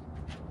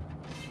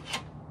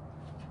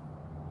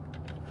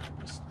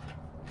is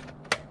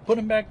put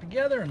them back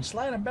together and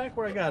slide them back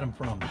where I got them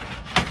from.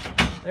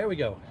 There we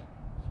go.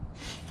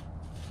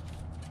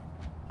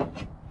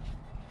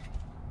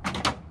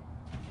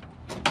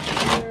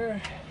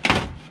 There.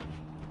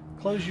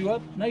 Close you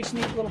up, nice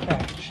neat little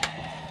package.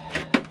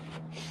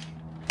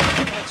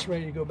 That's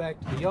ready to go back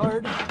to the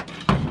yard.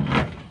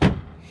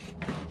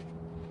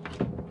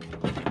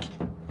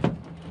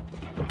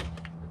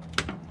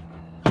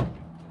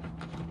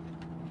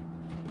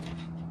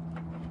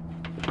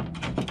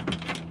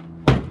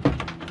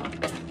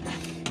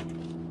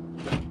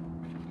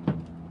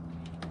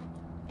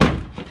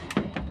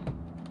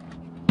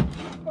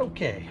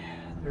 Okay,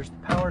 there's the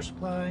power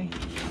supply,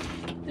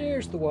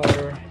 there's the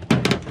wire.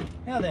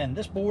 Now then,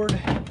 this board,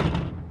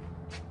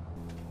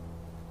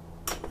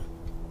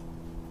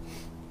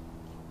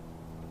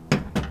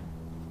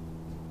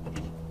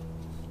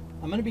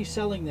 I'm going to be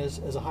selling this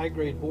as a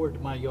high-grade board to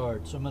my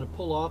yard, so I'm going to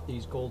pull off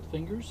these gold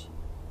fingers,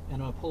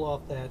 and I'm going to pull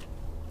off that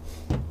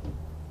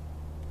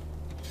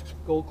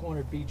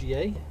gold-cornered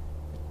BGA.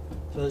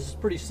 So this is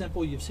pretty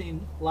simple. You've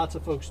seen lots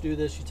of folks do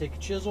this. You take a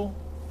chisel,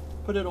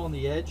 put it on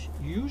the edge.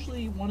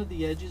 Usually one of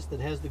the edges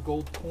that has the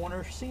gold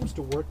corner seems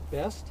to work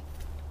best.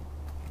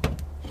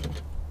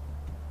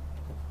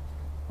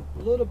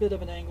 A little bit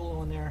of an angle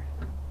on there.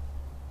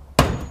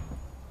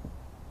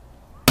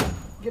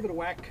 Give it a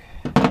whack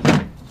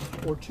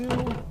or two,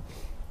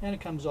 and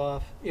it comes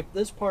off. If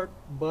this part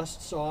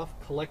busts off,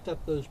 collect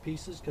up those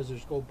pieces because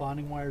there's gold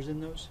bonding wires in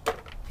those.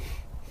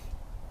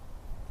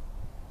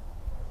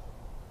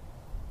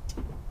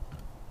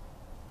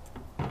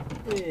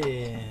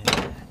 And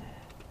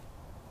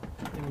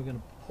then we're going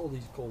to pull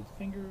these gold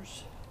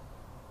fingers.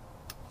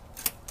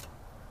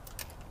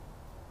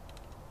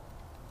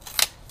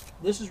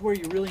 This is where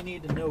you really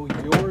need to know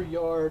your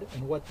yard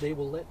and what they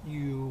will let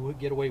you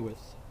get away with.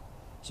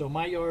 So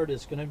my yard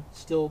is going to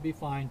still be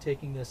fine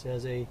taking this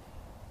as a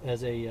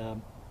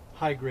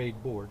high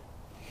grade board,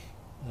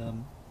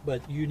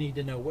 but you need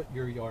to know what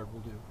your yard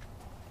will do.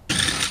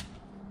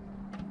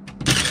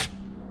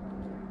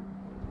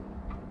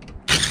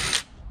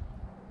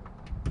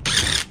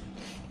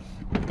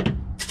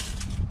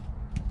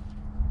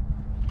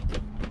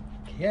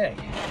 Okay,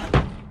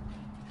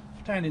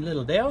 tiny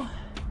little dell.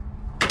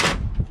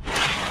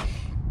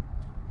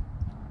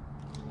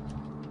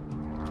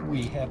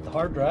 We have the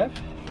hard drive.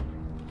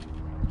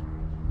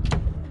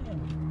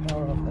 And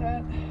power off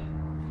that.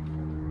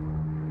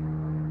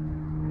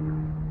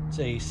 It's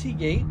a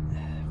Seagate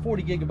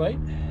 40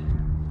 gigabyte.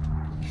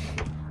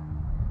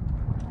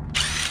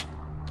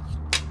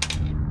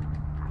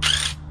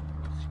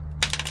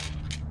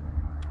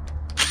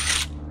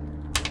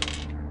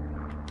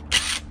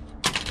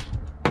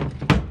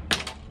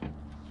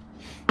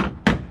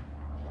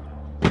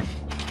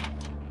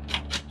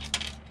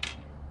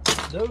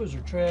 Those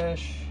are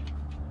trash.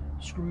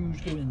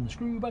 Screws go in the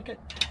screw bucket.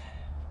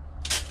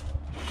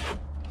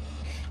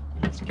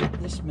 Let's get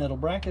this metal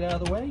bracket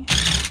out of the way.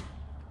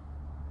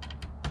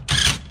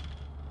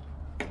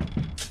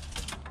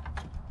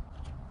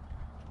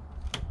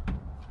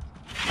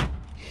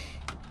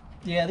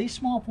 Yeah, these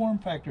small form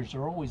factors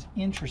are always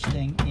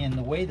interesting in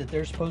the way that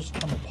they're supposed to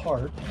come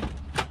apart,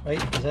 right?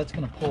 Because that's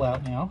going to pull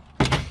out now.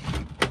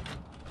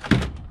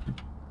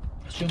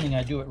 Assuming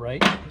I do it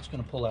right, it's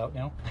going to pull out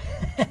now.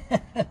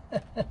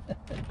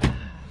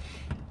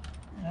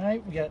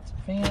 Alright, we got some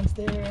fans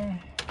there.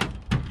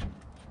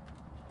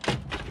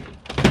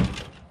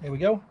 There we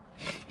go.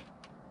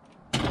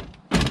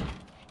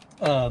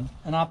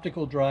 An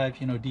optical drive,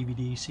 you know,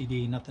 DVD,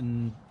 CD,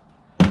 nothing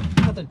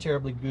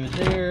terribly good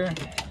there.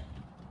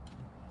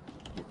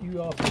 Get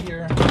you off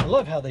here. I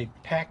love how they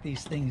pack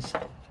these things,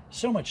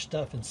 so much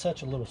stuff in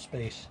such a little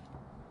space.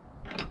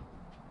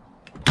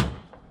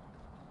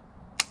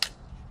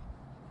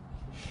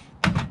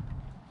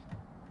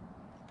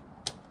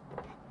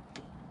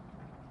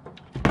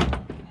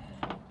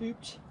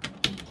 Oops.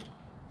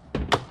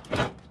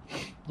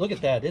 Look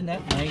at that. Isn't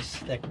that nice?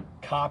 That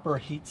copper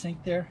heatsink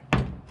there.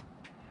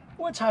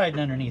 What's hiding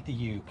underneath the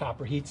U?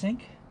 Copper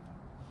heatsink.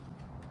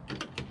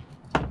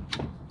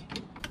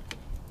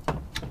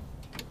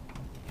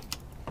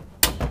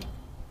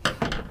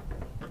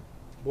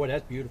 Boy,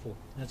 that's beautiful.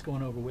 That's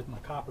going over with my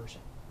coppers.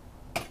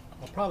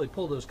 I'll probably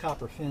pull those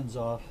copper fins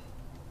off.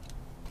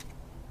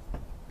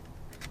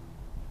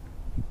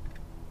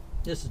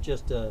 This is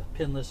just a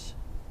pinless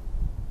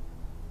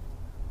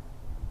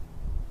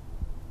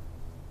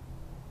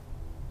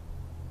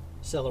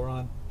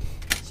Celeron.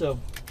 So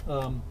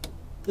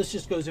this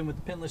just goes in with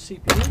the pinless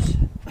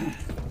CPUs.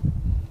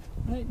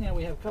 Right now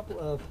we have a couple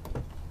of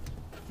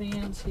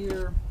fans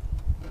here.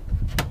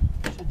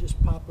 Should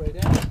just pop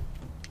right out.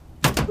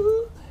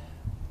 Ooh.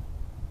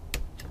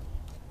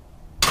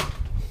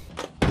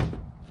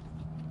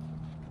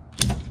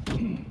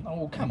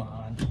 Oh, come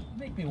on.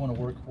 Make me want to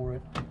work for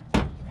it.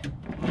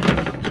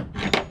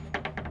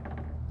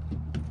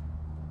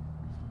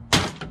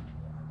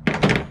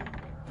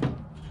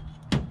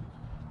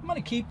 I'm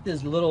going to keep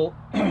this little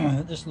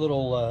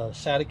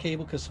SATA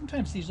cable, because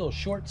sometimes these little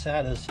short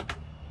SATAs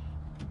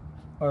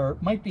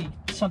might be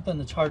something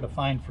that's hard to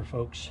find for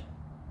folks.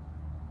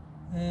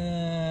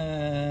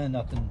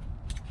 Nothing.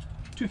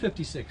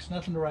 256,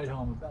 nothing to write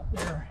home about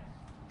there.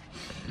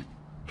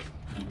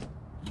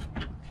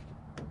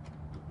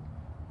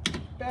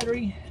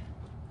 Battery.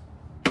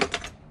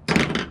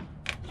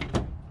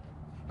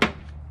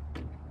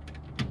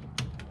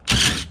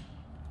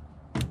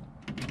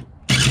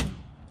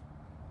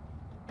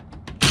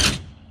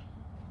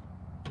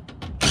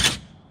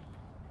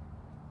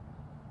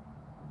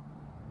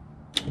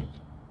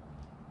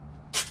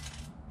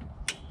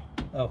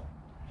 Oh,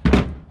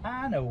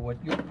 I know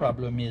what your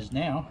problem is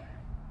now.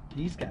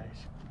 These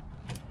guys.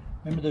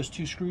 Remember those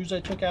two screws I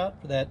took out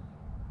for that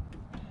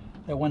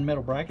one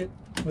metal bracket?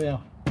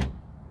 Well,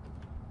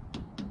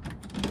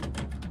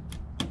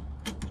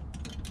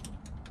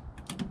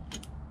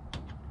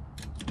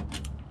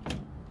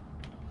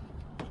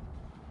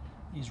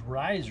 these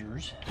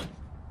risers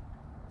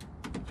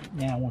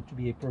now want to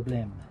be a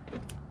problem.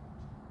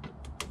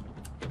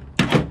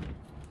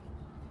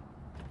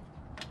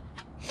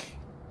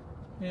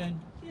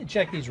 And you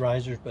check these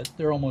risers, but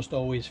they're almost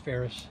always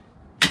ferrous.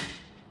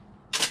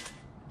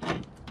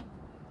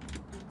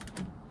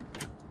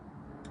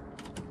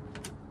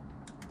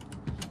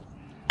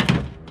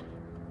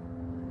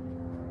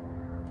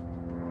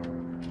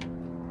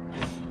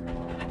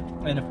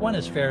 And if one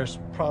is ferrous,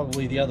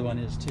 probably the other one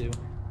is too.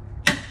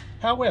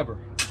 However,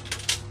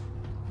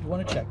 you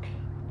want to check.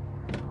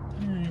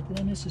 Alright, did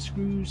I miss a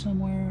screw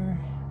somewhere?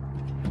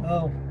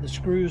 Oh, the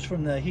screws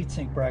from the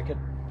heatsink bracket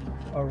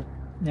are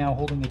now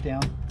holding it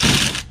down.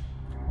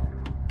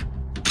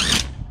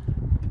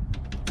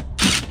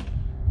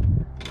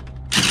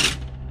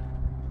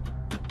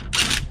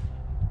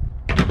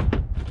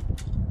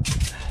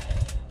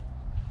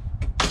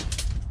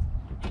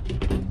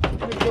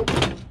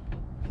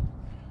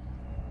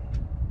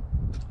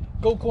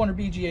 Gold corner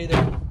BGA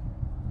there.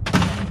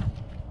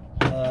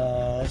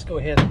 let's go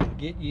ahead and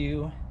get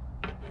you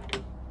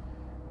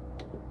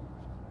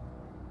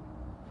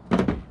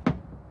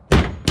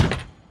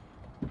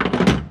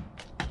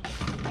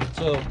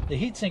so the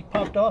heatsink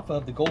popped off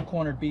of the gold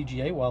cornered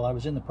BGA while I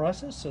was in the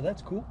process, so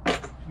that's cool.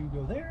 You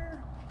go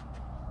there,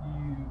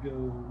 you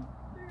go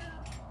there.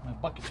 My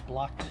bucket's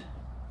blocked.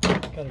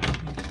 Got it.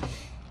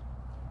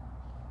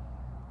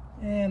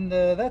 And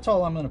that's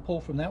all I'm going to pull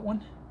from that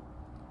one.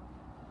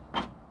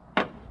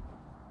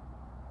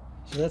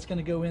 So that's going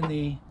to go in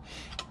the,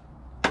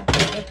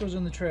 that goes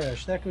in the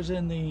trash, that goes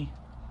in the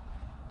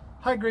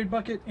high grade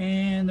bucket,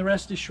 and the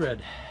rest is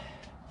shred.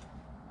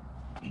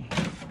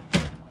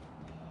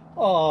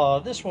 Oh,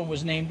 this one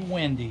was named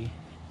Wendy.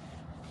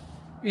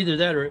 Either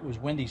that or it was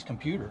Wendy's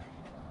computer.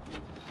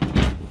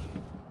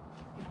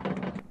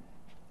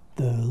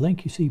 The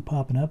link you see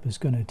popping up is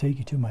going to take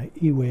you to my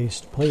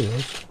e-waste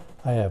playlist.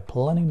 I have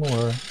plenty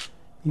more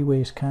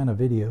e-waste kind of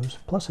videos.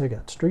 Plus I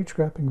got street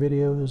scrapping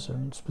videos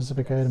and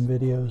specific item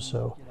videos,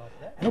 so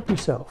help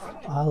yourself.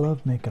 I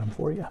love making them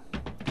for you.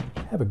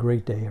 Have a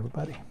great day,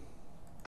 everybody.